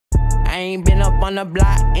I ain't been up on the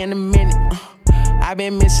block in a minute. I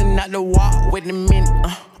been missing out the walk with the minute.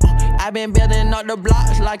 I been building up the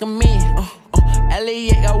blocks like a million.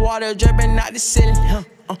 Elliot got water dripping out the ceiling.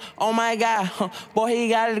 Oh my God, boy, he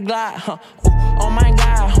got a Glock. Oh my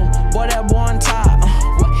God, boy, that boy on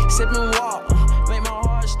top. Sipping walk, make my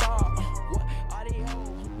heart stop.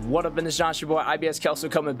 What up, in this John, your boy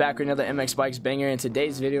Ibskelso, coming back with another MX Bikes banger. In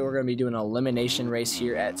today's video, we're going to be doing an elimination race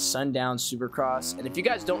here at Sundown Supercross. And if you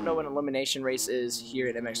guys don't know what an elimination race is here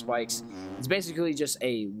at MX Bikes, it's basically just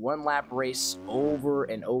a one-lap race over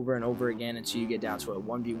and over and over again until you get down to a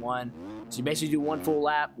 1v1. So you basically do one full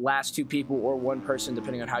lap, last two people or one person,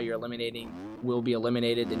 depending on how you're eliminating, will be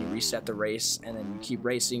eliminated. Then you reset the race, and then you keep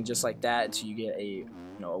racing just like that until you get a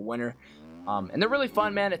winner. And they're really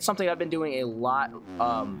fun, man. It's something I've been doing a lot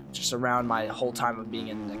just around my whole time of being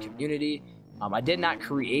in the community. I did not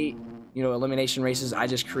create, elimination races. I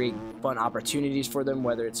just create fun opportunities for them,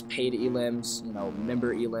 whether it's paid elims,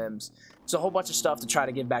 member elims. It's a whole bunch of stuff to try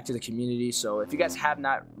to give back to the community. So if you guys have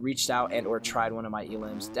not reached out and or tried one of my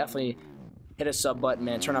elims, definitely hit a sub button,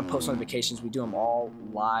 man. Turn on post notifications. We do them all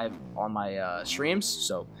live on my streams.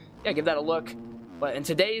 So yeah, give that a look. But in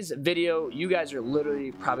today's video, you guys are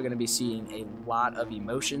literally probably going to be seeing a lot of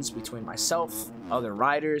emotions between myself, other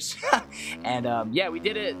riders, and yeah, we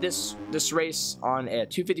did it this race on a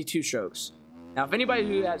 252 strokes. Now, if anybody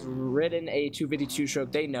who has ridden a 252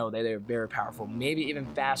 stroke, they know that they're very powerful, maybe even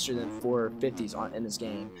faster than 450s in this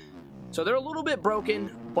game. So they're a little bit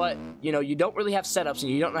broken, but you don't really have setups,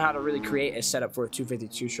 and you don't know how to really create a setup for a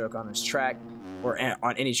 252 stroke on this track or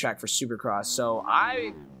on any track for Supercross. So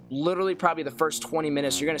literally probably the first 20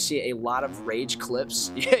 minutes, you're going to see a lot of rage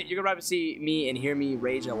clips. You're going to probably see me and hear me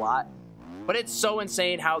rage a lot. But it's so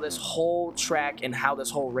insane how this whole track and how this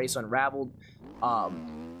whole race unraveled.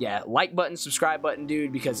 Yeah, like button, subscribe button,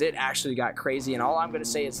 dude, because it actually got crazy. And all I'm going to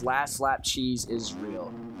say is last lap cheese is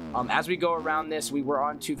real. As we go around this, we were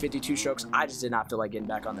on 252 strokes. I just did not feel like getting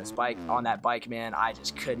back on that bike, man. I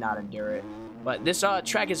just could not endure it. But this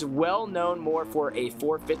track is well known more for a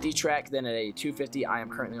 450 track than a 250. I am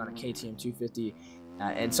currently on a KTM 250.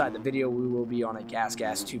 Inside the video, we will be on a gas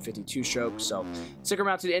 252 stroke. So stick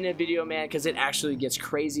around to the end of the video, man, because it actually gets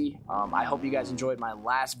crazy. I hope you guys enjoyed my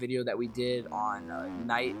last video that we did on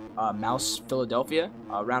night Mouse Philadelphia,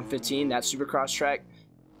 round 15, that Supercross track.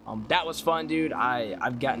 That was fun, dude.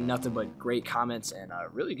 I've gotten nothing but great comments and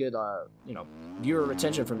really good viewer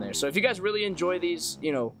retention from there. So if you guys really enjoy these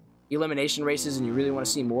elimination races and you really want to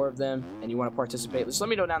see more of them and you want to participate, just let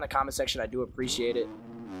me know down in the comment section. I do appreciate it.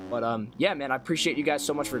 But yeah, man, I appreciate you guys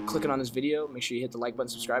so much for clicking on this video. Make sure you hit the like button,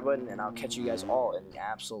 subscribe button, and I'll catch you guys all in the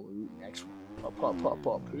absolute next one.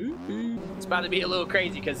 It's about to be a little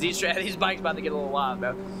crazy because these bikes about to get a little wild,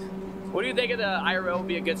 bro. What do you think of the IRL would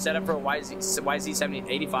be a good setup for a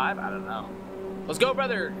YZ7085? I don't know. Let's go,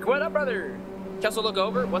 brother. What up, brother? Kelso, look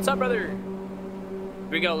over. What's up, brother? Here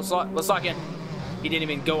we go. Let's lock in. He didn't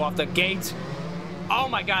even go off the gate. Oh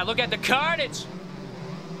my God, look at the carnage.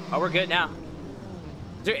 Oh, we're good now.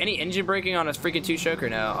 Is there any engine braking on a freaking two-stroke or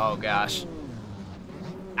no? Oh gosh.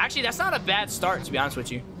 Actually, that's not a bad start, to be honest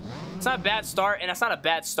with you. It's not a bad start, and that's not a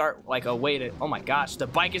bad start like a way to, oh my gosh, the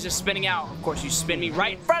bike is just spinning out. Of course, you spin me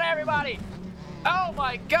right in front of everybody. Oh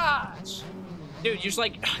my gosh. Dude, you're just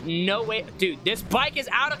like, no way. Dude, this bike is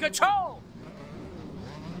out of control.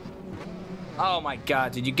 Oh my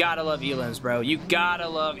God, dude, you gotta love elims, bro. You gotta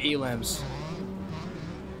love elims.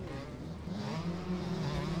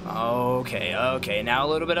 Okay, now a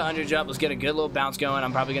little bit of under jump. Let's get a good little bounce going.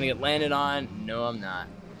 I'm probably gonna get landed on. No, I'm not.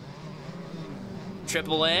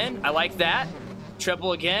 Triple in, I like that.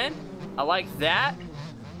 Triple again, I like that.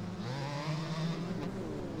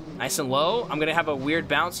 Nice and low. I'm gonna have a weird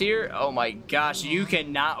bounce here. Oh my gosh, you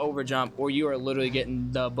cannot over jump or you are literally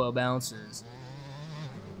getting double bounces.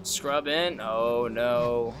 Scrub in. Oh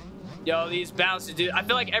no. Yo, these bounces, dude. I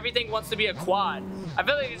feel like everything wants to be a quad. I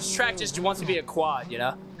feel like this track just wants to be a quad,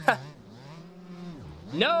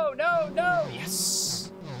 No.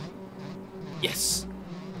 Yes. Yes.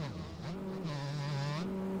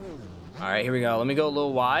 All right, here we go. Let me go a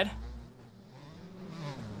little wide.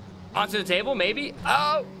 Onto the table, maybe.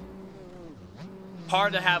 Oh.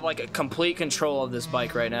 Hard to have like a complete control of this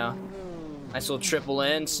bike right now. Nice little triple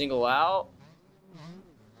in, single out.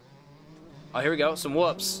 Oh, here we go. Some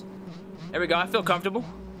whoops. There we go. I feel comfortable.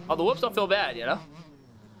 Oh, the whoops don't feel bad,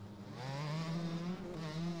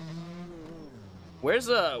 Where's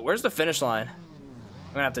the finish line?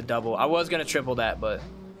 I'm gonna have to double. I was gonna triple that, but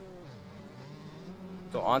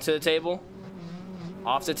go onto the table,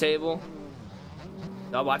 off the table,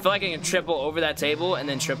 double. I feel like I can triple over that table and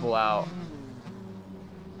then triple out.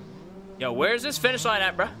 Yo, where's this finish line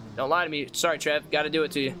at, bro? Don't lie to me. Sorry, Trev. Got to do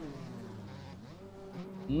it to you.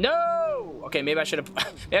 No! Okay, maybe I should have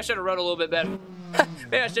maybe I should have rode a little bit better.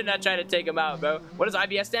 Maybe I should not try to take him out, bro. What does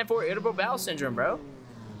IBS stand for? Irritable bowel syndrome, bro.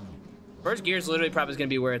 First gear is literally probably going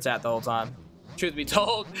to be where it's at the whole time. Truth be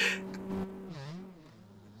told.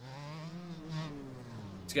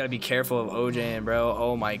 Just got to be careful of OJing, bro.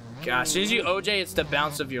 Oh my gosh. As soon as you OJ, it's the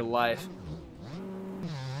bounce of your life.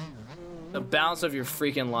 The bounce of your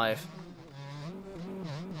freaking life.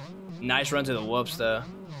 Nice run to the whoops, though.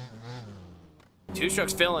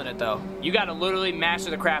 Two-stroke's feeling it, though. You got to literally master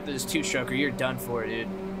the craft of this two-stroke or you're done for it, dude.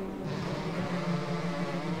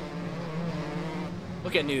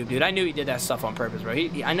 Look at Noob, dude. I knew he did that stuff on purpose, bro.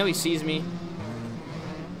 I know he sees me.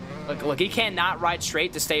 Look, he cannot ride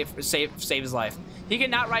straight to save his life. He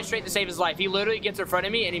cannot ride straight to save his life. He literally gets in front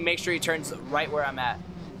of me, and he makes sure he turns right where I'm at.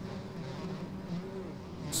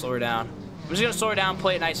 Slow her down. I'm just going to slow her down,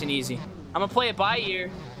 play it nice and easy. I'm going to play it by ear.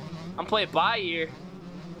 I'm going to play it by ear.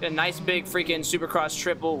 Get a nice big freaking Supercross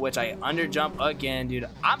triple, which I underjump again, dude.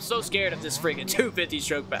 I'm so scared of this freaking 250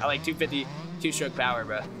 stroke, like 250 two-stroke power,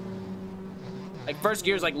 bro. Like, first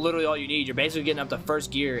gear is like literally all you need. You're basically getting up to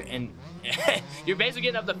first gear, and you're basically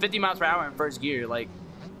getting up to 50 miles per hour in first gear. Like,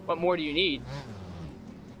 what more do you need?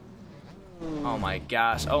 Oh my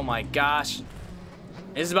gosh. Oh my gosh.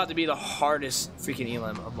 This is about to be the hardest freaking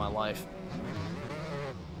elim of my life.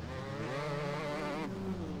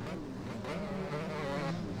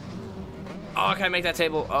 Oh, can I make that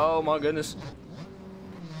table? Oh my goodness.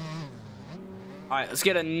 Alright, let's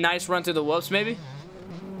get a nice run through the whoops, maybe.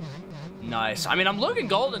 Nice. I mean, I'm looking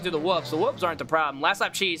golden through the whoops. The whoops aren't the problem. Last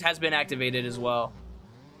lap cheese has been activated as well.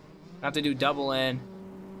 I have to do double in.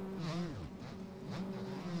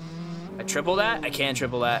 I triple that? I can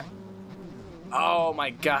triple that. Oh my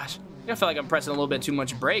gosh. I feel like I'm pressing a little bit too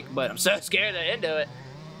much brake, but I'm so scared to into it.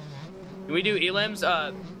 Can we do elims?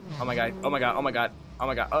 Oh my god. Oh my god. Oh my god. Oh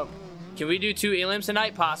my god. Oh. Can we do 2 elims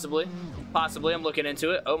tonight? Possibly. Possibly. I'm looking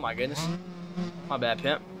into it. Oh my goodness. My bad,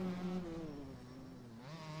 pimp.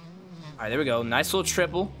 Alright, there we go. Nice little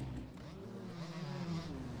triple.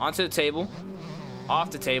 Onto the table.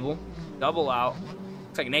 Off the table. Double out.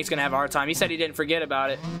 Looks like Nate's gonna have a hard time. He said he didn't forget about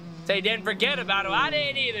it. Said he didn't forget about it. I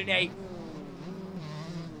didn't either, Nate.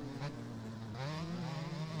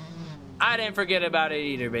 I didn't forget about it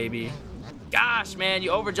either, baby. Gosh, man,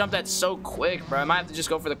 you overjumped that so quick, bro. I might have to just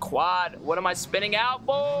go for the quad. What am I spinning out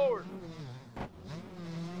for?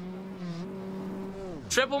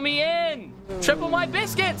 Triple me in. Triple my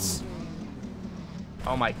biscuits.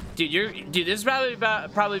 Oh my, dude, this is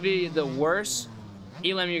probably be the worst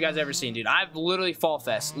elim you guys ever seen, dude. I've literally fall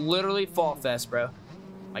fest, bro.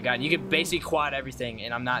 My God, you can basically quad everything,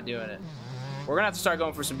 and I'm not doing it. We're gonna have to start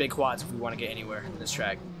going for some big quads if we want to get anywhere in this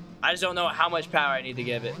track. I just don't know how much power I need to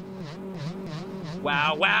give it.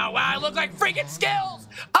 Wow, wow, wow! I look like freaking skills.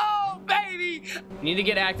 Oh, baby! I need to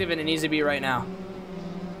get active, and it needs to be right now.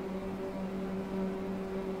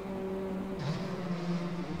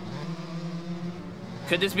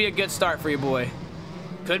 Could this be a good start for your boy?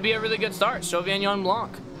 Could be a really good start. Sauvignon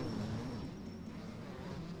Blanc.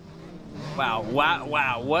 Wow, wow,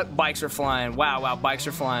 wow. What bikes are flying? Wow, wow, bikes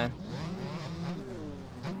are flying.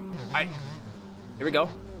 All right. Here we go.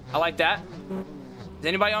 I like that. Is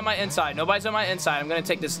anybody on my inside? Nobody's on my inside. I'm going to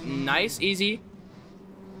take this nice, easy.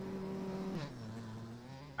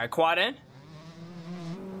 All right, quad in.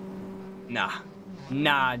 Nah.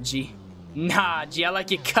 Nah, G. Nah, G. I like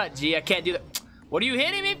your cut, G. I can't do that. What are you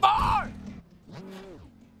hitting me for?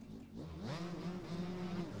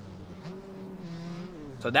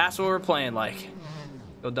 So that's what we're playing like.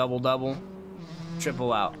 Go double, double.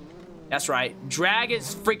 Triple out. That's right. Drag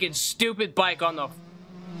his freaking stupid bike on the...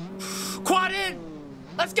 Quad in!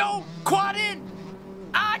 Let's go! Quad in!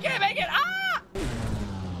 Ah, I can't make it! Ah!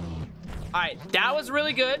 Alright, that was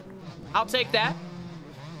really good. I'll take that.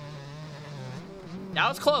 That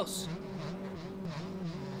was close.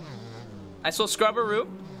 Nice little scrubber root.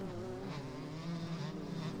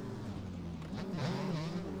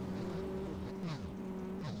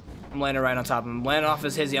 I'm landing right on top of him. I'm landing off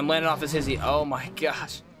his hizzy. I'm landing off his hizzy. Oh my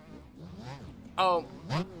gosh. Oh,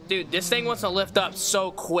 dude, this thing wants to lift up so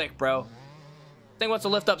quick, bro. This thing wants to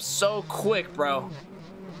lift up so quick, bro.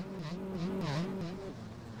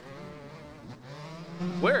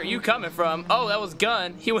 Where are you coming from? Oh, that was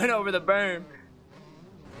Gun. He went over the berm.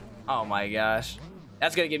 Oh my gosh.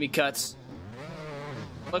 That's gonna give me cuts.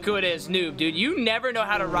 Look who it is, Noob, dude. You never know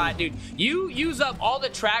how to ride, dude. You use up all the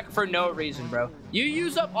track for no reason, bro. You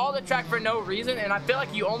use up all the track for no reason, and I feel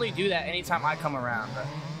like you only do that anytime I come around, bro.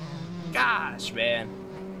 Gosh, man.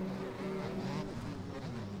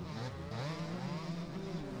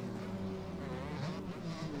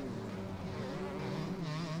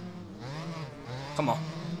 Come on.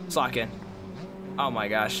 Let's lock in. Oh my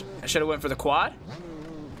gosh. I should have went for the quad.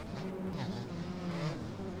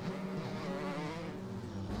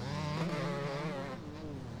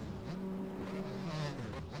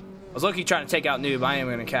 I was low-key trying to take out Noob. I ain't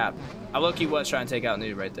even gonna cap. I low-key was trying to take out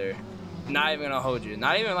Noob right there. Not even gonna hold you.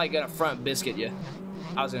 Not even like gonna front biscuit you.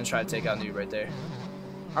 I was gonna try to take out Noob right there.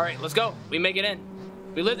 All right, let's go. We make it in.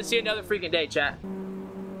 We live to see another freaking day, chat.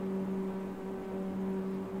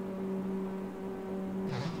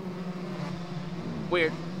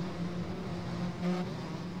 Weird.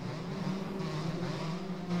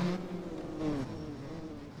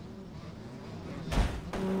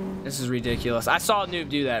 This is ridiculous. I saw Noob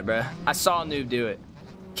do that, bruh. I saw Noob do it.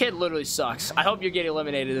 Kid literally sucks. I hope you're getting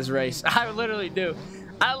eliminated this race. I literally do.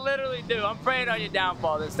 I literally do. I'm praying on your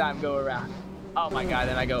downfall this time go around. Oh my god,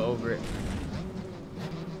 then I go over it.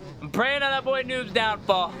 I'm praying on that boy Noob's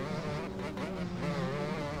downfall.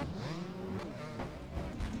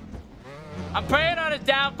 I'm praying on his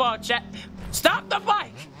downfall, chat. Stop the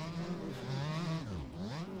bike!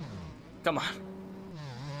 Come on.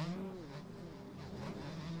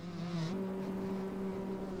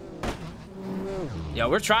 Yo,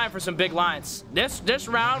 we're trying for some big lines. This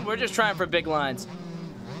round, we're just trying for big lines.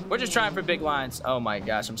 We're just trying for big lines. Oh my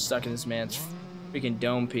gosh, I'm stuck in this man's freaking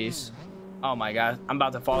dome piece. Oh my god, I'm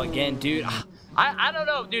about to fall again, dude. I don't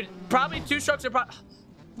know, dude. Probably 2 strokes are probably...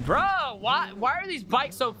 Bro, why are these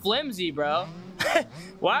bikes so flimsy, bro?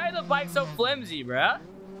 Why are the bikes so flimsy, bro?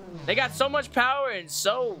 They got so much power and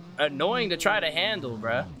so annoying to try to handle,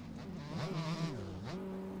 bro.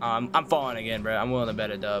 I'm falling again, bro. I'm willing to bet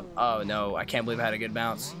a dub. Oh no, I can't believe I had a good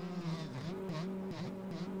bounce.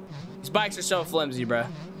 These bikes are so flimsy, bro.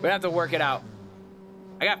 We're gonna have to work it out.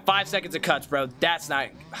 I got 5 seconds of cuts, bro. That's not...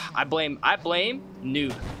 I blame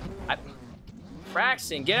Noob.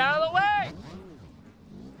 Braxton, get out of the way!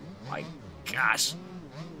 My gosh.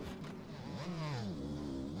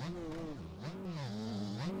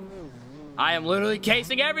 I am literally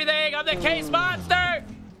casing everything. I'm the case monster.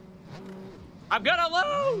 I'm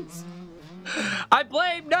gonna lose. I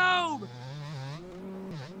blame Noob.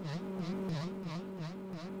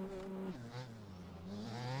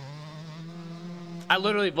 I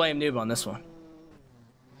literally blame Noob on this one.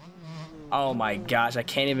 Oh my gosh, I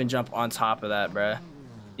can't even jump on top of that, bruh.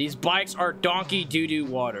 These bikes are donkey doo-doo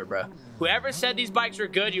water, bruh. Whoever said these bikes were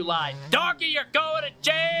good, you lied. Donkey, you're going to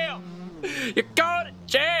jail. You're going to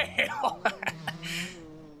jail.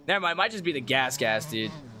 Never mind, it might just be the gas,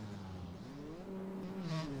 dude.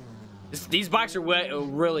 These bikes are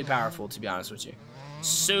really powerful, to be honest with you.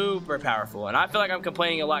 Super powerful. And I feel like I'm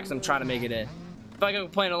complaining a lot because I'm trying to make it in. I feel like I'm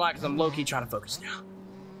complaining a lot because I'm low-key trying to focus now.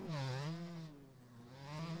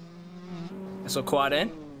 So quad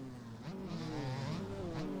in.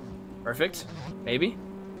 Perfect. Maybe.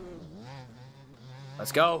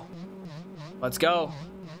 Let's go. Let's go.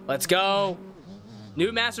 Let's go.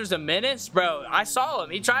 New Masters a menace? Bro, I saw him.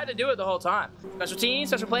 He tried to do it the whole time. Special teams,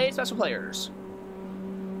 special plays, special players.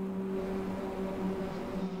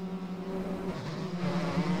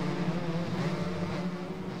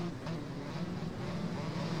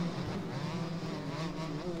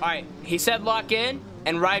 Alright, he said lock in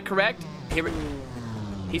and ride correct.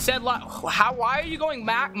 He said lock. Why are you going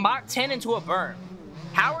Mach 10 into a berm?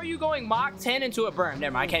 How are you going Mach 10 into a berm?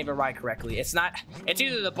 Never mind, I can't even ride correctly. It's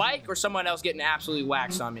either the bike or someone else getting absolutely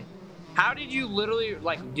waxed on me. How did you literally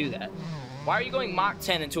like do that? Why are you going Mach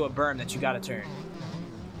 10 into a berm that you gotta turn?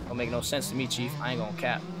 Don't make no sense to me, Chief. I ain't gonna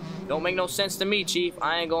cap. Don't make no sense to me, Chief.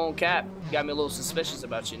 I ain't gonna cap. You got me a little suspicious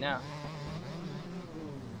about you now.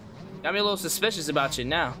 Got me a little suspicious about you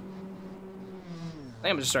now. I think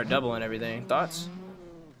I'm gonna just start doubling everything. Thoughts?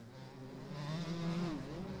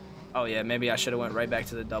 Oh yeah, maybe I should have went right back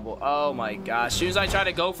to the double. Oh my gosh. As soon as I try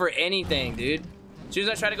to go for anything, dude. As soon as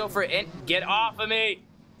I try to go for it, get off of me.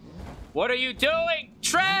 What are you doing?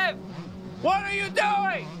 Trev! What are you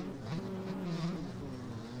doing?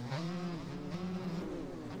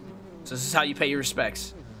 So this is how you pay your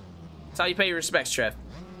respects. That's how you pay your respects, Trev.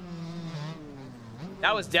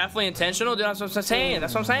 That was definitely intentional, dude. That's what I'm saying.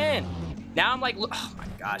 That's what I'm saying. Now I'm like, oh my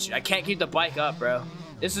gosh, I can't keep the bike up, bro.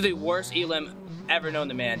 This is the worst elim ever known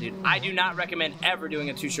to man, dude. I do not recommend ever doing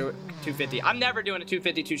a 250. I'm never doing a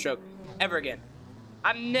 250 two-stroke ever again.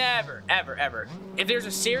 I'm never, ever. If there's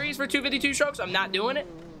a series for 252 strokes, I'm not doing it.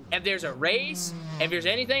 If there's a race, if there's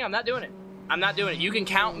anything, I'm not doing it. I'm not doing it. You can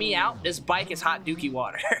count me out. This bike is hot dookie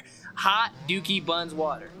water. Hot dookie buns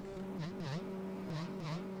water.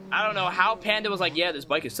 I don't know how Panda was like, yeah, this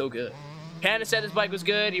bike is so good. Panda said this bike was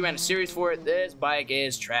good. He ran a series for it. This bike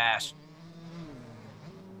is trash.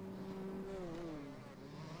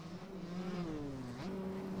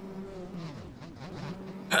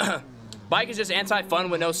 Bike is just anti-fun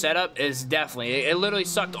with no setup is definitely. It literally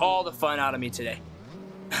sucked all the fun out of me today.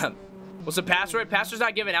 What's the password? Password's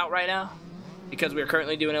not given out right now because we are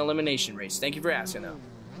currently doing an elimination race. Thank you for asking, though.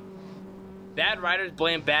 Bad riders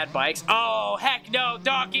blame bad bikes. Oh, heck no,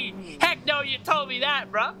 Donkey. Heck no, you told me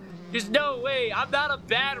that, bro. There's no way. I'm not a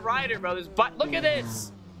bad rider, bro. Look at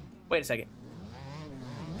this. Wait a second.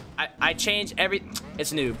 I changed every...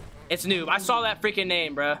 It's Noob. It's Noob. I saw that freaking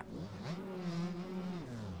name, bro.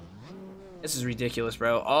 This is ridiculous,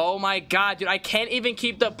 bro. Oh, my God, dude. I can't even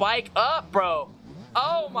keep the bike up, bro.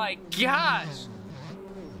 Oh, my gosh.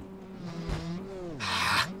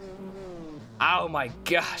 Oh, my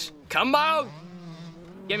gosh. Come on.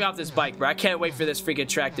 Get me off this bike, bro. I can't wait for this freaking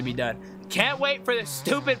track to be done. Can't wait for this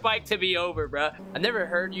stupid bike to be over, bro. I've never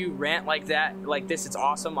heard you rant like that. Like this, it's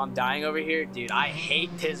awesome. I'm dying over here. Dude, I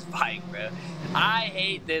hate this bike, bro. I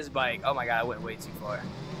hate this bike. Oh, my God. I went way too far.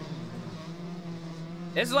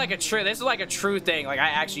 This is like a true thing. Like, I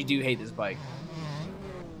actually do hate this bike.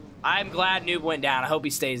 I'm glad Noob went down. I hope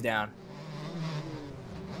he stays down.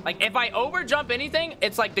 Like, if I overjump anything,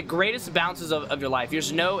 it's like the greatest bounces of your life.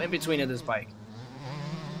 There's no in-between of this bike.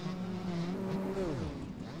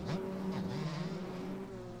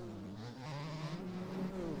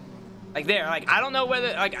 Like, there. Like, I don't know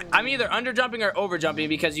whether... Like, I'm either underjumping or overjumping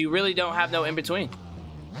because you really don't have no in-between.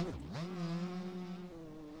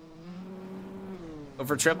 Go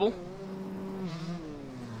for triple.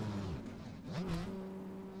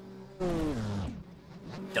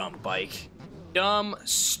 Dumb bike. Dumb,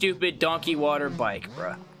 stupid donkey water bike,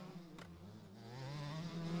 bruh.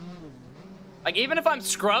 Like, even if I'm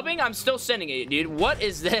scrubbing, I'm still sending it, dude. What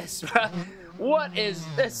is this, bruh? What is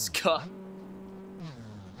this? God.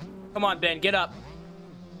 Come on, Ben, get up.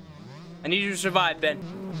 I need you to survive, Ben.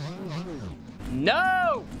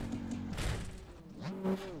 No!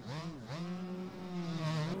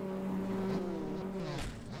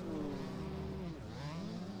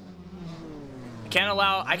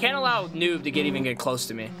 I can't allow Noob to even get close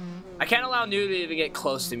to me. I can't allow Noob to even get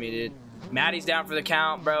close to me, dude. Maddie's down for the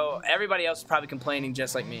count, bro. Everybody else is probably complaining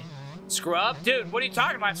just like me. Scrub? Dude, what are you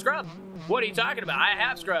talking about? Scrub? What are you talking about? I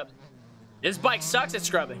have scrubbed. This bike sucks at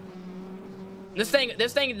scrubbing. This thing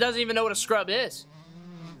doesn't even know what a scrub is.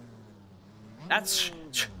 That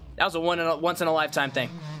was a once in a lifetime thing.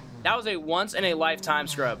 That was a once in a lifetime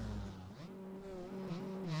scrub.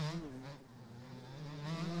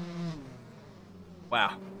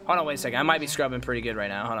 Wow. Hold on, wait a second. I might be scrubbing pretty good right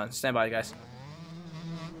now. Hold on. Stand by, guys.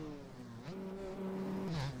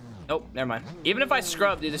 Nope, never mind. Even if I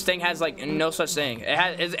scrub, dude, this thing has, like, no such thing.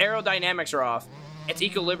 Its aerodynamics are off. Its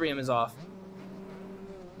equilibrium is off.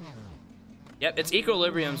 Yep, its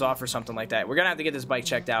equilibrium's off or something like that. We're gonna have to get this bike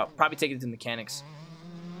checked out. Probably take it to the mechanics.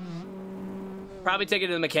 Probably take it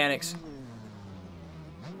to the mechanics.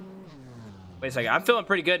 Wait a second. I'm feeling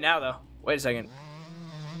pretty good now, though. Wait a second.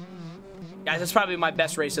 Guys, that's probably my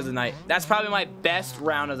best race of the night. That's probably my best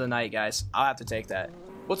round of the night, guys. I'll have to take that.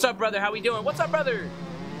 What's up, brother? How we doing? What's up, brother?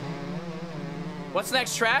 What's the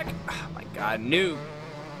next track? Oh, my God. Noob.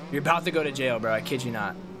 You're about to go to jail, bro. I kid you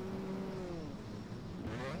not.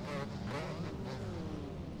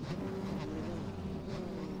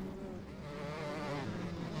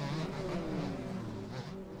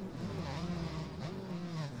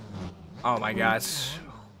 Oh, my gosh.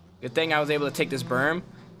 Good thing I was able to take this berm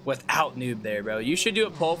without Noob there, bro. You should do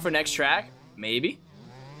a poll for next track. Maybe.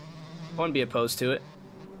 I wouldn't be opposed to it.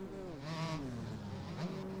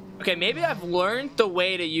 Okay, maybe I've learned the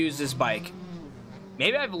way to use this bike.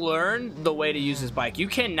 Maybe I've learned the way to use this bike. You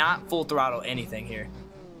cannot full throttle anything here.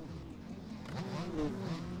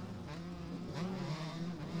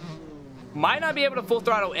 Might not be able to full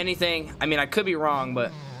throttle anything. I mean, I could be wrong,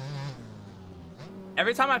 but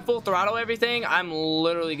every time I full throttle everything, I'm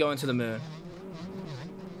literally going to the moon.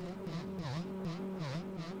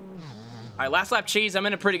 All right, last lap cheese. I'm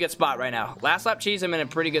in a pretty good spot right now. Last lap cheese. I'm in a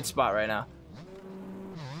pretty good spot right now.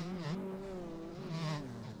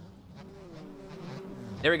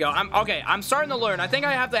 There we go. Okay. I'm starting to learn. I think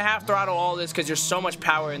I have to half throttle all this because there's so much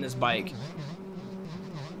power in this bike.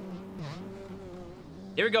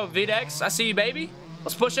 Here we go, VDEX. I see you, baby.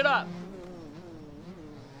 Let's push it up.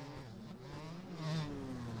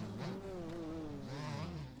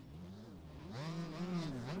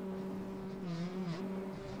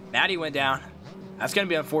 Maddie went down. That's going to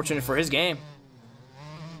be unfortunate for his game.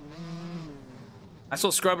 Nice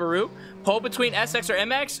little scrubberoo. Pull between SX or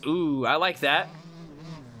MX. Ooh, I like that.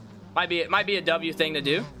 Might be a W thing to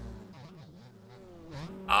do.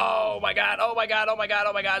 Oh my God. Oh my God. Oh my God.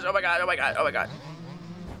 Oh my gosh. Oh my God. Oh my God. Oh my God.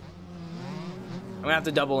 I'm going to have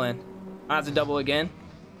to double in. I'm going to have to double again.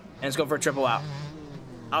 And let's go for a triple out.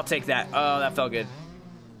 I'll take that. Oh, that felt good.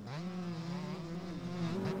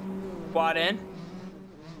 Quad in.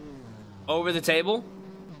 Over the table.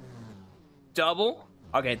 Double.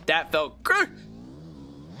 Okay, that felt good.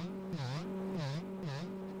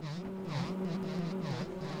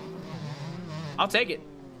 I'll take it.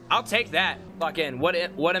 I'll take that. Lock in. What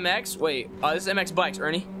MX? Wait. This is MX Bikes,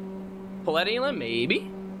 Ernie. Palladium,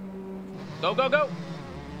 maybe. Go, go, go.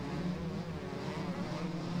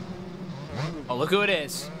 Oh, look who it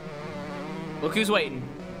is. Look who's waiting.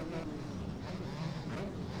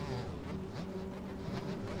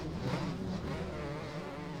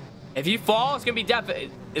 If you fall, it's gonna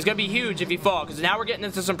be huge if you fall, because now we're getting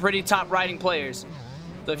into some pretty top riding players.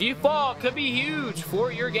 So if you fall, it could be huge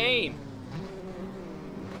for your game.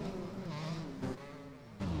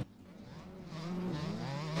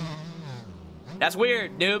 That's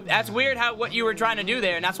weird, noob. That's weird what you were trying to do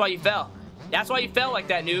there, and that's why you fell. That's why you fell like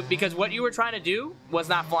that, noob, because what you were trying to do was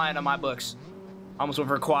not flying on my books. Almost went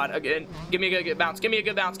for a quad again. Give me a good bounce. Give me a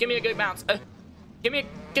good bounce. Give me a good bounce. Give me a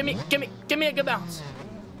good bounce.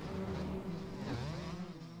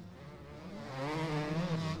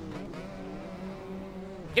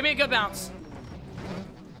 Give me a good bounce.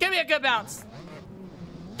 Give me a good bounce.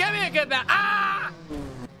 Give me a good bounce. Ah!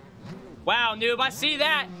 Wow, noob, I see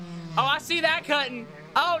that. Oh, I see that cutting.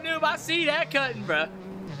 Oh, noob, I see that cutting, bruh.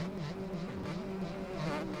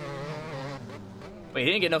 Wait,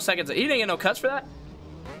 he didn't get no seconds. He didn't get no cuts for that?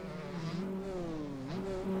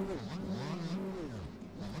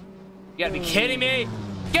 You gotta be kidding me.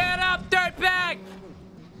 Get up, dirtbag!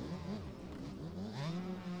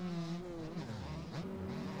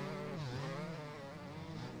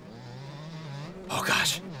 Oh,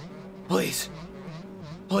 gosh. Please.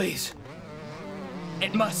 Please.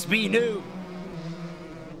 It must be new.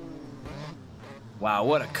 Wow,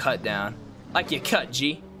 what a cut down. Like you cut,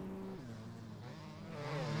 G.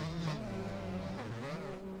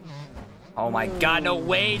 Oh my god, no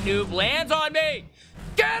way, noob lands on me!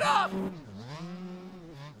 Get up!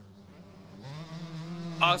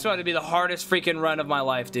 Oh, it's about to be the hardest freaking run of my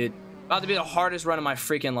life, dude. About to be the hardest run of my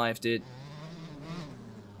freaking life, dude.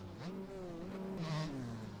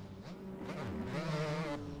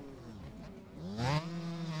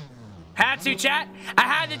 Had to, chat. I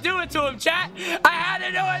had to do it to him, chat. I had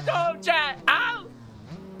to do it to him, chat. Ow!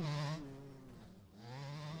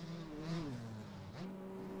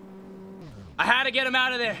 I had to get him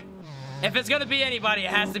out of there. If it's gonna be anybody,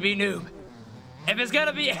 it has to be noob. If it's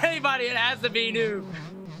gonna be anybody, it has to be noob.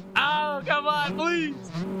 Oh, come on, please.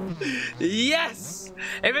 Yes.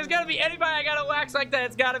 If it's gonna be anybody I gotta wax like that,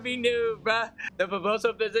 it's gotta be noob, bruh. The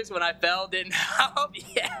Famoso physics when I fell didn't help.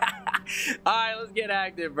 Yeah. All right, let's get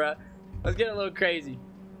active, bruh. Let's get a little crazy.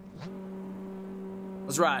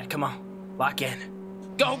 Let's ride. Come on. Lock in.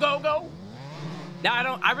 Go, go, go.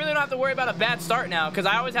 Now I really don't have to worry about a bad start now, because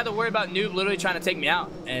I always had to worry about noob literally trying to take me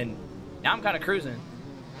out. And now I'm kind of cruising.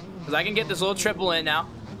 Because I can get this little triple in now.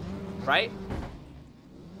 Right?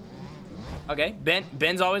 Okay.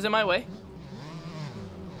 Ben's always in my way.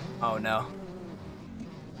 Oh, no.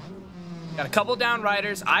 Got a couple down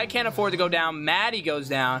riders. I can't afford to go down. Maddie goes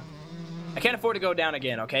down. I can't afford to go down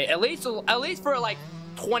again, okay? At least for like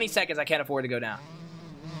 20 seconds, I can't afford to go down.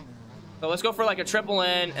 So let's go for like a triple in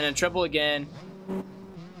and then triple again.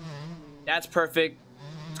 That's perfect.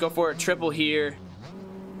 Let's go for a triple here.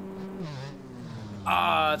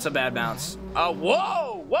 Ah, it's a bad bounce. Oh,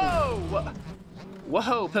 whoa, whoa,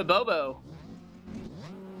 whoa, Pabobo.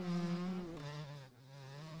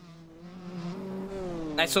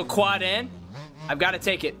 Nice little quad in. I've got to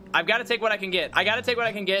take it. I've got to take what I can get. I got to take what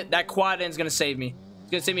I can get. That quad in is going to save me.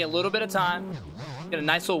 It's going to save me a little bit of time. Get a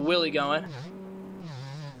nice little wheelie going.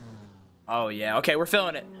 Oh, yeah. Okay, we're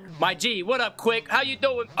feeling it. My G, what up, Quick? How you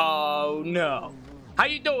doing? Oh, no. How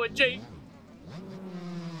you doing, G?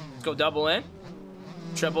 Let's go double in.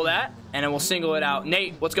 Triple that. And then we'll single it out.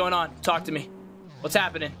 Nate, what's going on? Talk to me. What's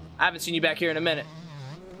happening? I haven't seen you back here in a minute.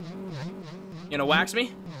 You gonna wax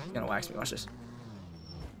me? You're gonna wax me. Watch this.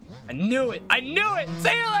 I knew it. I knew it.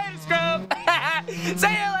 See you later, Scrub. See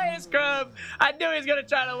you later, Scrub. I knew he was going to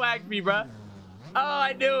try to whack me, bro. Oh,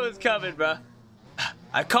 I knew it was coming, bro.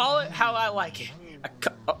 I call it how I like it.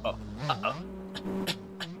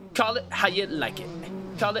 Call it how you like it.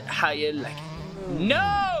 Call it how you like it.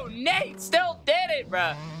 No, Nate still did it,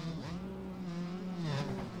 bro.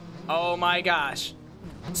 Oh, my gosh.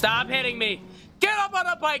 Stop hitting me. Get up on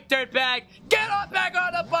the bike, dirtbag. Get up back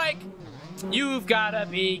on the bike. You've got to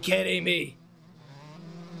be kidding me.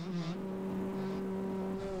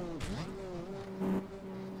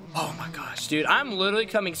 Oh my gosh, dude. I'm literally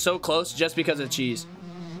coming so close just because of cheese.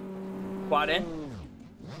 Quad in.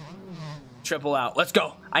 Triple out. Let's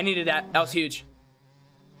go. I needed that. That was huge.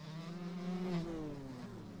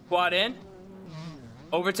 Quad in.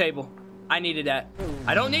 Over table. I needed that.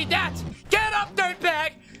 I don't need that. Get up,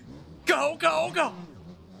 dirtbag. Go, go, go.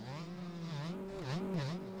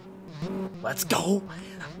 Let's go.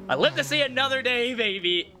 I live to see another day,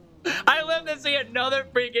 baby. I live to see another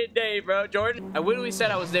freaking day, bro. Jordan, I literally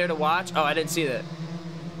said I was there to watch. Oh, I didn't see that.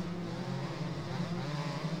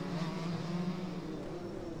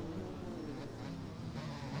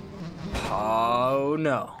 Oh,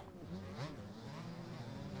 no.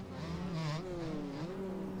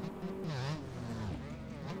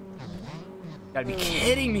 Gotta be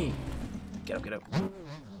kidding me. Get up, get up.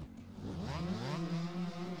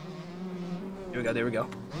 There we go, there we go.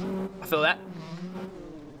 I feel that.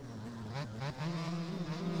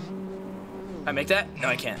 Can I make that? No,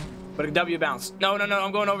 I can't. But a W bounce. No, no, no,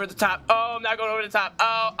 I'm going over the top. Oh, I'm not going over the top.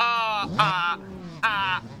 Oh,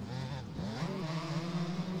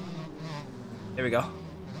 There we go.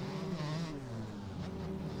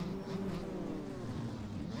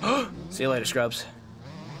 See you later, scrubs.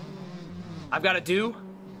 I've got to do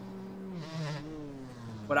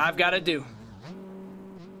what I've got to do.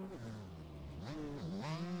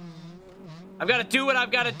 I've got to do what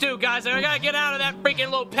I've got to do, guys. I got to get out of that freaking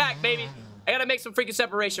little pack, baby. I got to make some freaking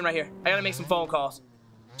separation right here. I got to make some phone calls.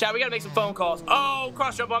 Chat, we got to make some phone calls. Oh,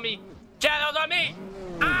 cross jump on me. Chat, that was on me.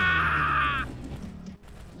 Ah!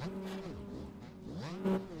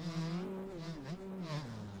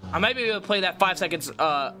 I might be able to play that 5 seconds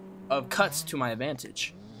of cuts to my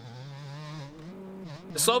advantage.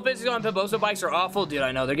 The slow physics on Ibskelso bikes are awful. Dude,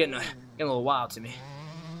 I know. They're getting a little wild to me.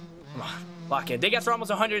 Come on. Lock in. They got for almost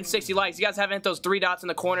 160 likes. You guys haven't hit those 3 dots in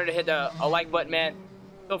the corner to hit a like button, man.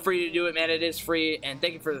 Feel free to do it, man. It is free. And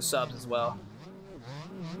thank you for the subs as well.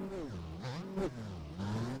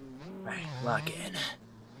 Alright, lock in.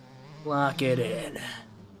 Lock it in.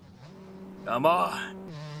 Come on.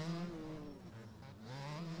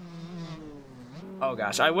 Oh,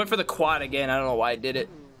 gosh. I went for the quad again. I don't know why I did it.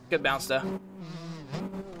 Good bounce, though.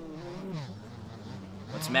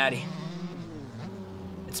 It's Maddie.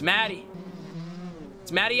 It's Maddie.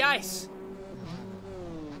 It's Maddie Ice.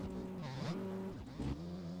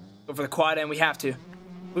 Go for the quad end. We have to.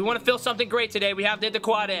 We want to feel something great today. We have to hit the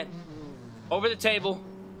quad end. Over the table.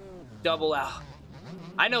 Double out.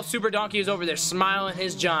 I know Super Donkey is over there smiling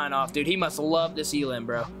his John off, dude. He must love this elim,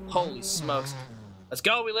 bro. Holy smokes. Let's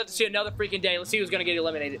go. We live to see another freaking day. Let's see who's going to get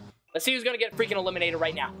eliminated. Let's see who's going to get freaking eliminated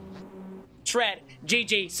right now. Tread,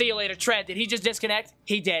 GG, see you later. Tread, did he just disconnect?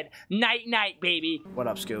 He did. Night, night, baby. What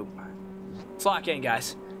up, Scoop? Let's lock in,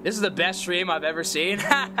 guys. This is the best stream I've ever seen. Shut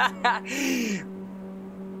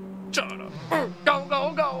up. Go,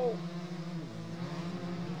 go, go.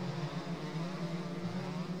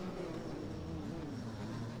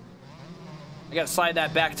 I gotta slide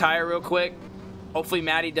that back tire real quick. Hopefully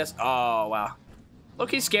Maddie does. Oh, wow.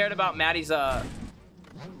 Low-key scared about Maddie's,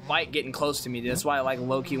 bike getting close to me. That's why like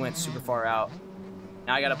low-key went super far out.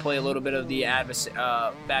 Now I gotta play a little bit of the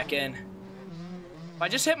back end. If I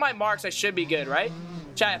just hit my marks, I should be good, right?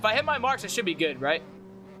 Chat, if I hit my marks, I should be good, right?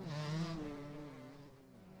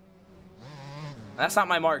 That's not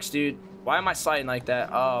my marks, dude. Why am I sliding like that?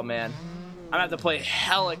 Oh, man. I'm gonna have to play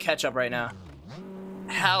hella catch-up right now.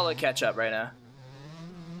 Hella catch-up right now.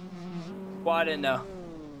 Quad in, though.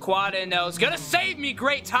 Quad in, though. It's gonna save me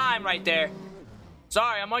great time right there.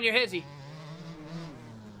 Sorry, I'm on your hizzy.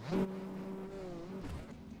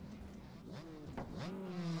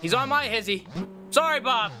 He's on my hizzy. Sorry,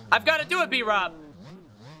 Bob. I've got to do it, B-Rob.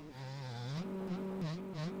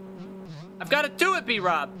 I've got to do it,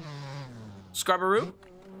 B-Rob. Scrubberoo.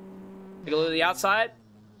 Take a look at the outside.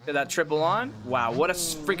 Get that triple on. Wow, what a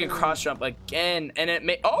freaking cross jump again. And it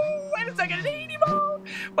may. Oh, wait a second. 80 mode.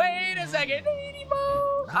 Wait a second. 80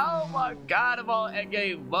 mode. Oh my god, of all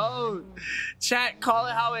endgame mode. Chat, call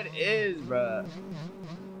it how it is, bruh.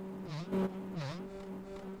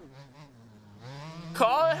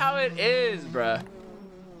 Call it how it is, bruh.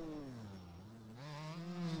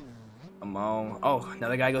 Come on. Oh,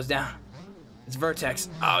 another guy goes down. It's Vertex.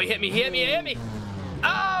 Oh, he hit me. He hit me. He hit me.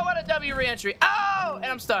 Oh, what a W re-entry. Oh, and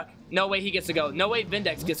I'm stuck. No way he gets to go. No way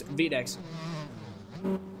Vindex gets VDEX.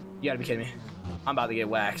 You gotta be kidding me. I'm about to get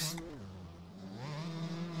waxed.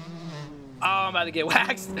 Oh, I'm about to get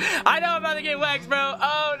waxed. I know I'm about to get waxed, bro.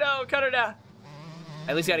 Oh, no. Cut her down.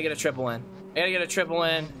 At least gotta get a triple in. I gotta get a triple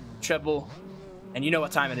in. Triple. And you know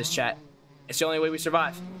what time it is, chat. It's the only way we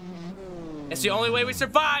survive. It's the only way we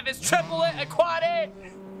survive. It's triple it and quad it.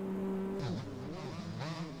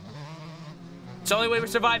 It's the only way we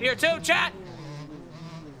survive here, too, chat.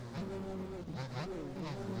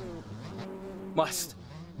 Must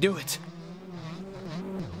do it.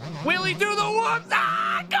 Wheelie through the whoops.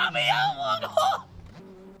 Ah, got me out.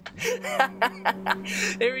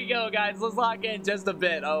 Here we go, guys. Let's lock in just a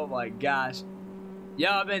bit. Oh my gosh. Yo,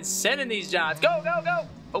 I've been sending these Johns. Go, go, go.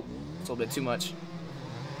 Oh, it's a little bit too much.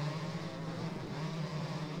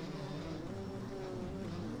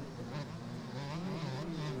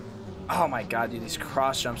 Oh my god, dude. These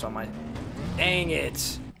cross jumps on my... Dang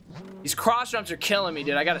it. These cross jumps are killing me,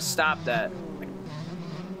 dude. I gotta stop that.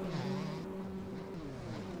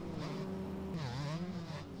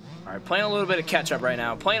 Alright, playing a little bit of catch-up right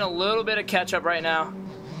now.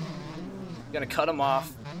 Gonna cut him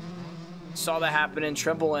off. Saw that happening.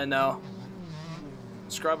 Triple in, though.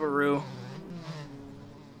 Scrubberoo.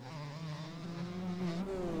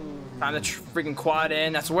 Time to freaking quad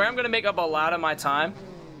in. That's where I'm gonna make up a lot of my time.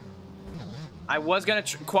 I was gonna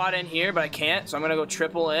quad in here, but I can't. So I'm gonna go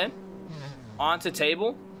triple in. Onto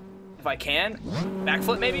table. If I can.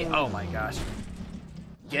 Backflip, maybe? Oh, my gosh.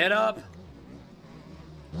 Get up.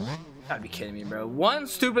 Gotta be kidding me, bro. One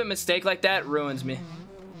stupid mistake like that ruins me.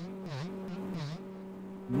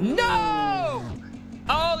 No!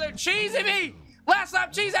 Oh, they're cheesing me! Last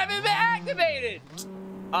lap cheese haven't been activated!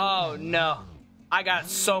 Oh, no. I got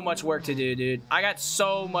so much work to do, dude. I got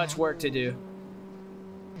so much work to do.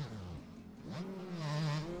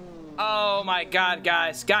 Oh, my God,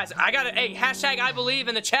 guys. Guys, I gotta... Hey, hashtag I believe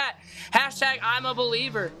in the chat. Hashtag I'm a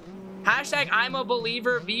believer. Hashtag I'm a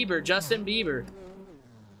believer Bieber. Justin Bieber.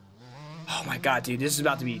 Oh my god, dude, this is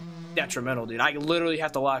about to be detrimental, dude. I literally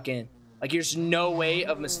have to lock in. Like, there's no way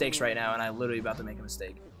of mistakes right now, and I'm literally about to make a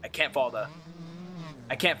mistake. I can't fall, though.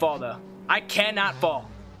 I can't fall, though. I cannot fall.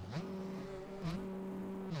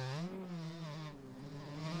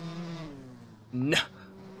 No.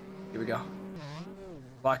 Here we go.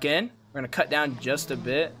 Lock in. We're gonna cut down just a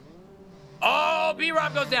bit. Oh,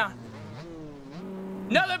 B-Rob goes down.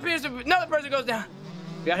 Another person goes down.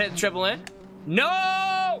 We gotta hit the triple in.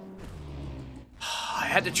 No! I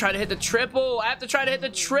had to try to hit the triple. I have to try to hit the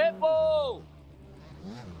triple.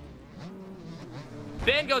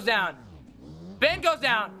 Ben goes down. Ben goes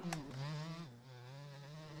down.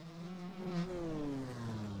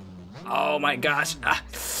 Oh my gosh.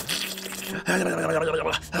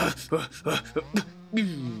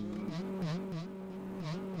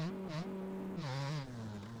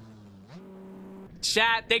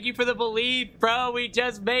 Chat, thank you for the belief, bro. We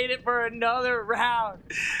just made it for another round.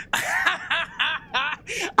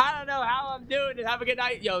 I don't know how I'm doing it. Have a good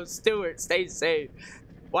night. Yo, Stuart, stay safe.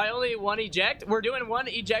 Why only one eject? We're doing one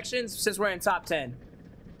ejection since we're in top 10.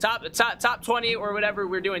 Top 20 or whatever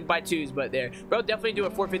we're doing by twos, but there. Bro, definitely do a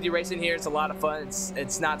 450 race in here. It's a lot of fun.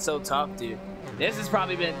 It's not so tough, dude. This has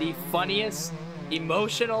probably been the funniest,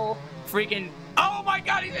 emotional, freaking... Oh my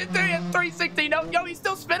god, he's in 360. No, yo, he's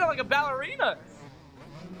still spinning like a ballerina.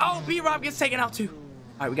 Oh, B-Rob gets taken out too.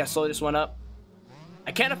 All right, we got to slow this one up.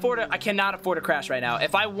 I cannot afford a crash right now.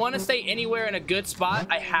 If I want to stay anywhere in a good spot,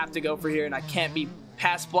 I have to go for here, and I can't be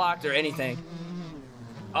pass blocked or anything.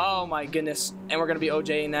 Oh my goodness. And we're going to be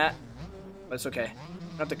OJing that. But it's okay.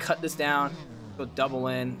 I have to cut this down. Go double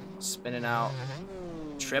in. Spin it out.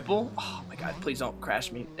 Triple. Oh my god, please don't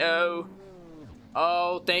crash me. No.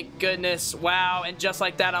 Oh, thank goodness. Wow. And just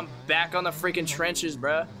like that, I'm back on the freaking trenches,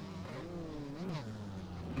 bruh.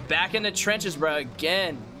 Back in the trenches, bro,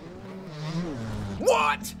 again.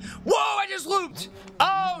 What? Whoa, I just looped.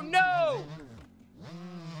 Oh, no.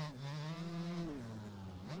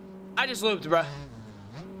 I just looped, bro.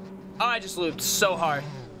 Oh, I just looped so hard.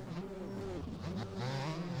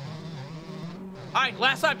 All right,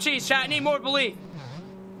 last lap cheese, chat. I need more belief.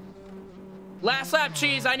 Last lap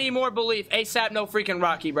cheese, I need more belief. ASAP, no freaking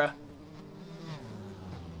Rocky, bro.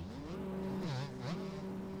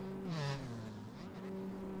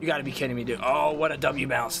 You gotta be kidding me, dude. Oh, what a W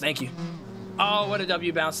bounce. Thank you. Oh, what a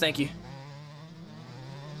W bounce. Thank you.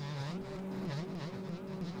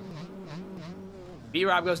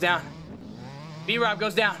 B-Rob goes down. B-Rob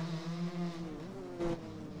goes down.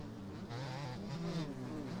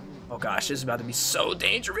 Oh, gosh. This is about to be so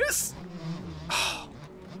dangerous. Oh.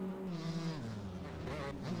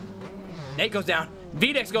 Nate goes down.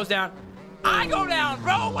 VDEX goes down. I go down,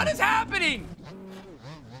 bro. What is happening?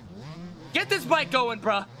 Get this bike going,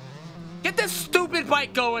 bro. Get this stupid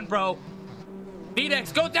bike going, bro.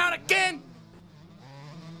 VDEX, go down again.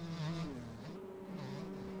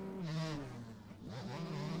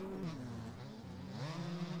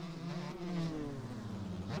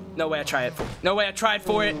 No way I tried it. No way I tried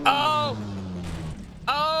for it. Oh.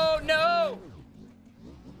 Oh, no.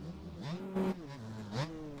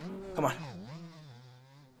 Come on.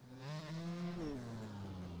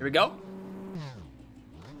 Here we go.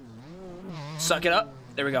 Suck it up.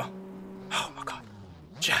 There we go. Oh my god.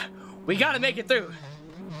 Chat. We gotta make it through.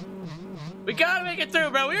 We gotta make it through,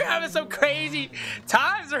 bro. We're having some crazy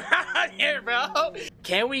times around here, bro.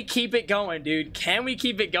 Can we keep it going, dude? Can we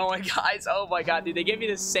keep it going, guys? Oh my god, dude. They give me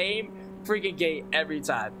the same freaking gate every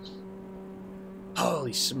time.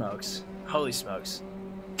 Holy smokes. Holy smokes.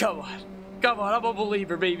 Come on. Come on. I'm a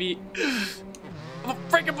believer, baby. I'm a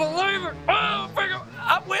freaking believer. Oh, freaking.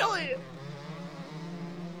 I'm willing.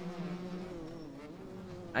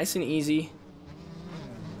 Nice and easy.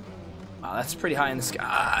 Wow, that's pretty high in the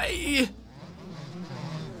sky.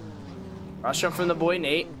 Rush jump from the boy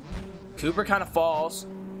Nate. Cooper kind of falls.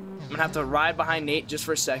 I'm gonna have to ride behind Nate just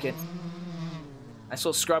for a second. Nice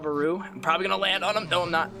little scrubberoo. I'm probably gonna land on him. No,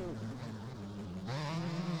 I'm not.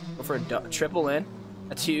 Go for a triple in.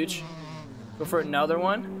 That's huge. Go for another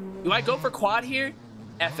one. Do I go for quad here?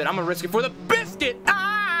 F it. I'm gonna risk it for the biscuit.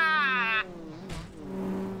 Ah!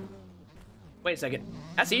 Wait a second.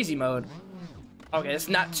 That's easy mode. Okay, that's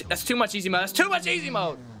not. That's too much easy mode. That's too much easy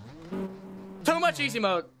mode. Too much easy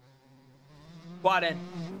mode. Quad in.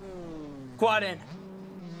 Quad in.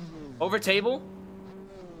 Over table.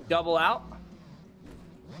 Double out.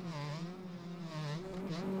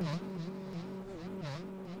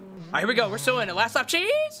 All right, here we go. We're still in it. Last lap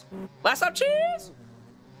cheese. Last lap cheese.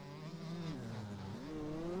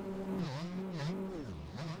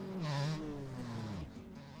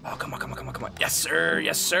 Oh, come on, come on, come on, come on. Yes, sir.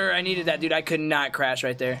 Yes, sir. I needed that, dude. I could not crash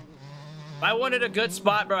right there. If I wanted a good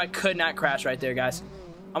spot, bro, I could not crash right there, guys.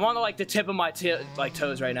 I'm on the tip of my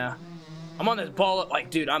toes right now. I'm on this ball up,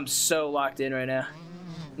 dude, I'm so locked in right now.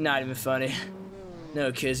 Not even funny.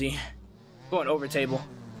 No kizzy. Going over table.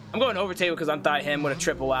 I'm going over table because I'm thigh him with a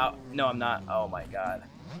triple out. No, I'm not. Oh my god.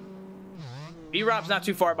 B-Rob's not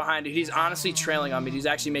too far behind, dude. He's honestly trailing on me. He's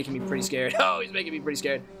actually making me pretty scared. Oh, he's making me pretty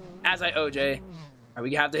scared. As I OJ. All right,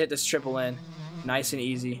 we have to hit this triple in. Nice and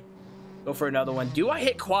easy. Go for another one. Do I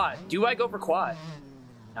hit quad? Do I go for quad?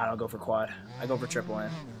 No, I don't go for quad. I go for triple in.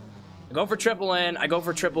 I go for triple in. I go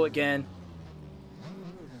for triple again.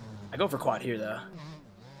 I go for quad here, though.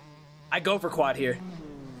 I go for quad here.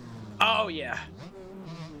 Oh, yeah.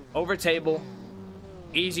 Over table.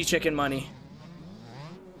 Easy chicken money.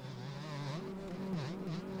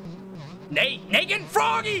 Nate and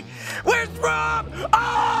Froggy! Where's Rob?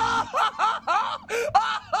 Oh!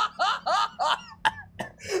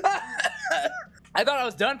 I thought I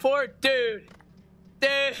was done for, dude.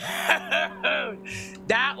 Dude,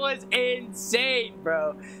 that was insane,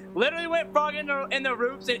 bro. Literally went Frog in the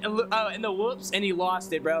ropes and in the whoops, and he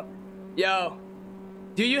lost it, bro. Yo,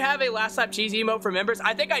 do you have a last lap cheese emote for members?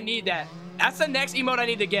 I think I need that. That's the next emote I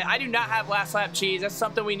need to get. I do not have last lap cheese. That's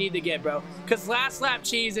something we need to get, bro. Because last lap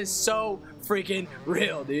cheese is so freaking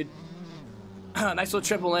real, dude. Nice little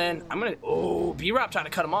triple in. I'm gonna. Oh, B-Rob trying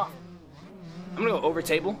to cut him off. I'm gonna go over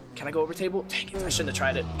table. Can I go over table? Dang it, I shouldn't have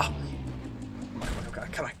tried it. Oh.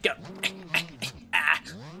 Come on, go.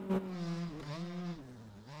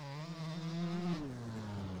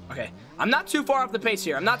 Okay, I'm not too far off the pace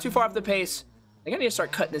here. I'm not too far off the pace. I think I need to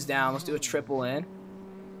start cutting this down. Let's do a triple in.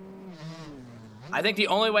 I think the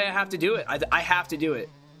only way I have to do it, I have to do it.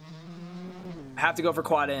 I have to go for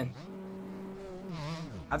quad in.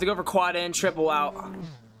 I have to go for quad in, triple out.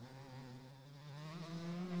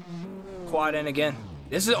 Quad in again.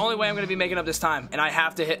 This is the only way I'm going to be making up this time. And I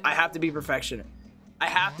have to hit, I have to be perfection. I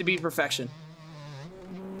have to be perfection.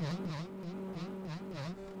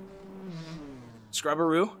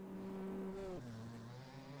 Scrubberoo.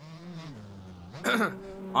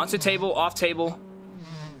 Onto table, off table.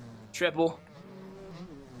 Triple.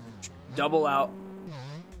 Double out.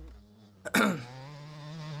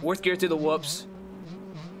 Fourth gear through the whoops.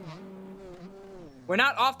 We're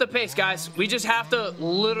not off the pace, guys. We just have to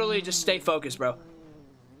literally just stay focused, bro.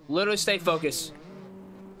 Literally stay focused.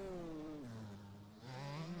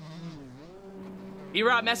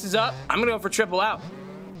 B-Rob messes up. I'm gonna go for triple out.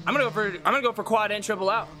 I'm gonna go for quad in, triple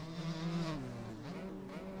out.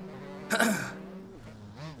 I'm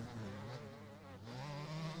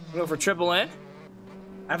gonna go for triple in.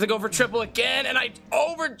 I have to go for triple again, and I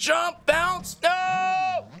over jump, bounce.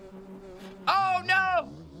 No! Oh no!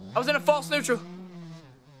 I was in a false neutral.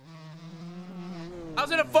 I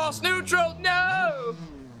was in a false neutral. No!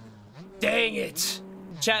 Dang it.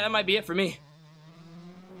 Chat, that might be it for me.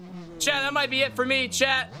 Chat, that might be it for me,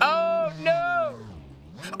 chat. Oh no!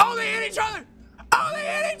 Oh, they hit each other! Oh, they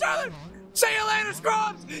hit each other! Say you later,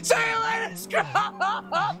 scrubs! Say you later, scrubs!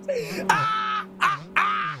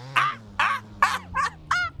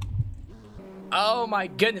 Oh my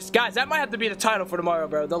goodness, guys, that might have to be the title for tomorrow,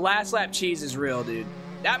 bro. The last lap cheese is real, dude.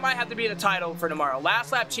 That might have to be the title for tomorrow.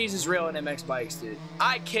 Last lap cheese is real in MX Bikes, dude.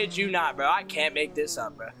 I kid you not, bro. I can't make this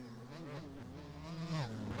up, bro.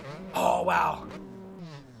 Oh, wow.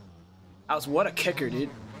 That was what a kicker, dude.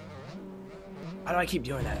 How do I keep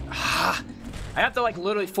doing that? Ah, I have to, like,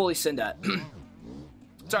 literally fully send that.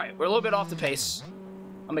 It's alright. We're a little bit off the pace.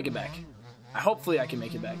 I'll make it back. Hopefully I can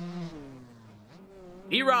make it back.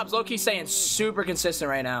 B-Rob's low-key staying super consistent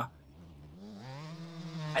right now.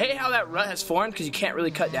 I hate how that rut has formed because you can't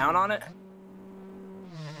really cut down on it.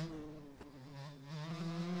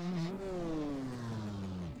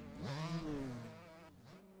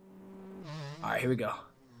 Alright, here we go.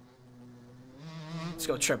 Let's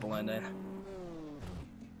go triple in then.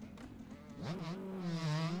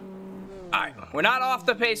 Alright, we're not off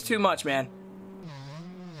the pace too much, man.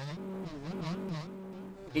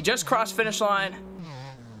 He just crossed finish line.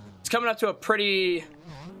 It's coming up to a pretty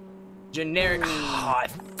generic. Oh, I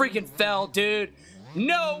freaking fell, dude.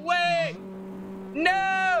 No way.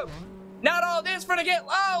 No. Not all this for to get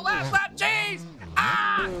low. Last lap, jeez.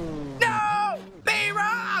 Ah. No.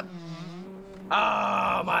 B-Rob.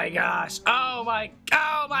 Oh my gosh. Oh my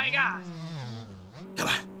gosh. Come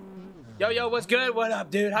on. Yo, what's good? What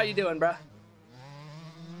up, dude? How you doing, bro?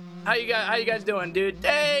 How you guys doing, dude?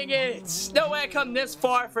 Dang it! No way I come this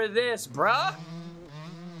far for this, bruh.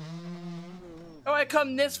 No way I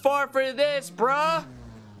come this far for this, bruh.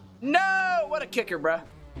 No! What a kicker, bruh.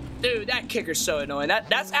 Dude, that kicker's so annoying.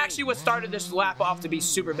 That's actually what started this lap off to be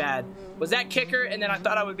super bad. Was that kicker, and then I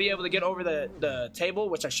thought I would be able to get over the table,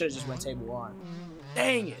 which I should have just went table on.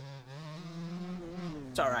 Dang it.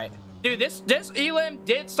 It's alright. Dude, this Elim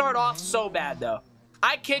did start off so bad, though.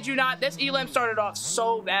 I kid you not, this Elim started off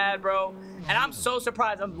so bad, bro. And I'm so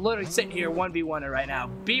surprised. I'm literally sitting here 1v1ing right now.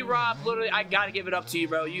 B-Rob, literally, I gotta give it up to you,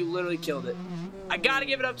 bro. You literally killed it. I gotta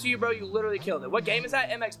give it up to you, bro. You literally killed it. What game is that?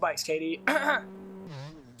 MXBIKES, KD.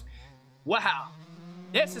 Wow.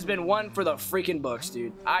 This has been one for the freaking books,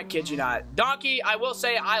 dude. I kid you not. Donkey, I will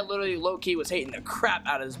say, I literally low-key was hating the crap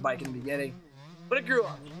out of this bike in the beginning. But it grew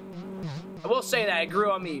on me. I will say that. It grew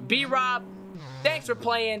on me. B-Rob, thanks for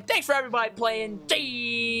playing. Thanks for everybody playing.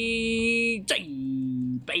 G,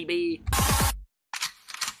 baby.